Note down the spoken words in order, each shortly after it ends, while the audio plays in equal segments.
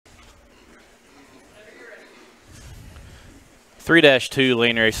3-2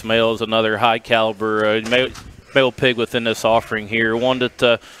 Landrace male is another high caliber male pig within this offering here. One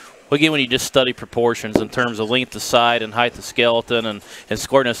that, again, when you just study proportions in terms of length of side and height of skeleton and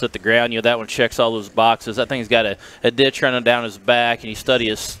squareness at the ground, that one checks all those boxes. That thing's got a ditch running down his back, and you study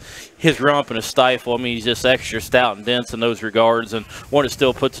his rump and his stifle. I mean, he's just extra stout and dense in those regards, and one that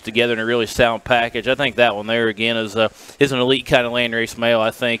still puts it together in a really sound package. I think that one there, again, is an elite kind of Landrace male.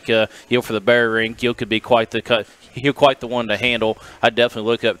 I think, for the bear ring, could be quite the one to handle. I'd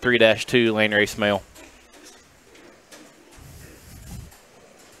definitely look up 3-2 Landrace male.